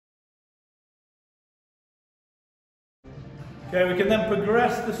Okay, we can then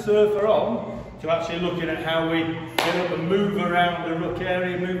progress the surfer on to actually looking at how we get up and move around the ruck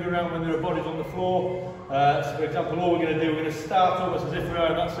area, move around when there are bodies on the floor. So for example, all we're going to do, we're going to start almost as if we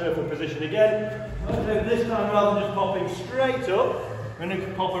are in that surfer position again. This time, rather than just popping straight up, we're going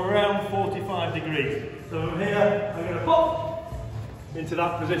to pop around 45 degrees. So from here, I'm going to pop into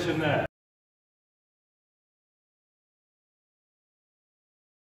that position there.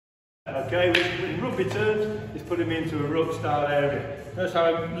 Okay, which in rugby terms is putting me into a ruck style area. Notice how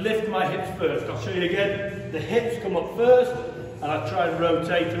I lift my hips first. I'll show you again. The hips come up first, and I try and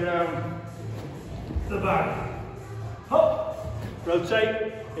rotate around the back. Hop,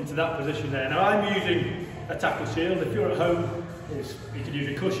 rotate into that position there. Now I'm using a tackle shield. If you're at home, you can use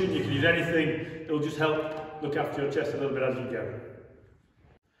a cushion, you can use anything. It'll just help look after your chest a little bit as you go.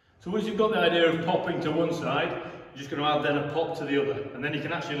 So once you've got the idea of popping to one side, you're just going to add then a pop to the other, and then you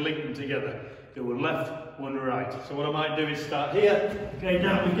can actually link them together. Go one left, one right. So what I might do is start here. Okay,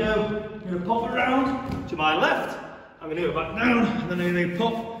 down we go. I'm going to pop around to my left. I'm going to go back down, and then I'm going to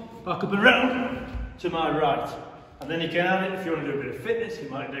pop back up and around to my right. And then you can add it if you want to do a bit of fitness. You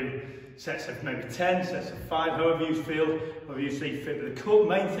might do sets of maybe 10, sets of 5, however you feel, however you see fit. But the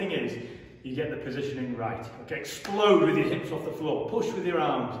main thing is you get the positioning right. Okay, explode with your hips off the floor. Push with your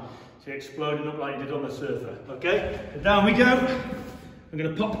arms. So you're exploding up like you did on the surfer. Okay, so down we go. I'm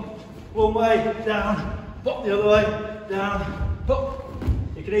going to pop one way, down, pop the other way, down, pop.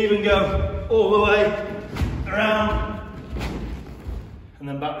 You can even go all the way around and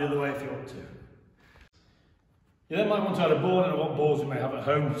then back the other way if you want to. You then might want to add a ball. I don't know what balls you may have at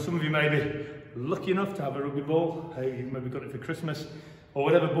home. Some of you may be lucky enough to have a rugby ball. You maybe got it for Christmas, or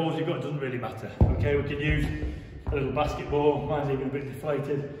whatever balls you've got, it doesn't really matter. Okay, we can use a little basketball. Mine's even a bit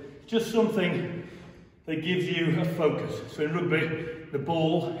deflated. Just something that gives you a focus. So in rugby, the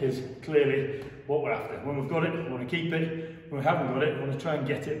ball is clearly what we're after. When we've got it, we want to keep it. When we haven't got it, we want to try and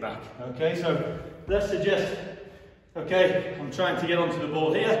get it back. Okay, so let's suggest, okay, I'm trying to get onto the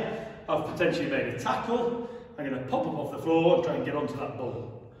ball here. I've potentially made a tackle. I'm going to pop up off the floor and try and get onto that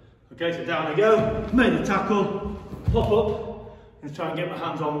ball. Okay, so down I go, made a tackle, pop up, and try and get my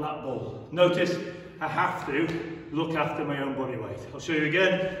hands on that ball. Notice I have to look after my own body weight. I'll show you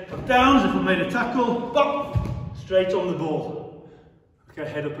again. Pop down as if I made a tackle, bop, straight on the ball. Okay,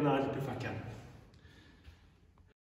 head up and eyes up if I can.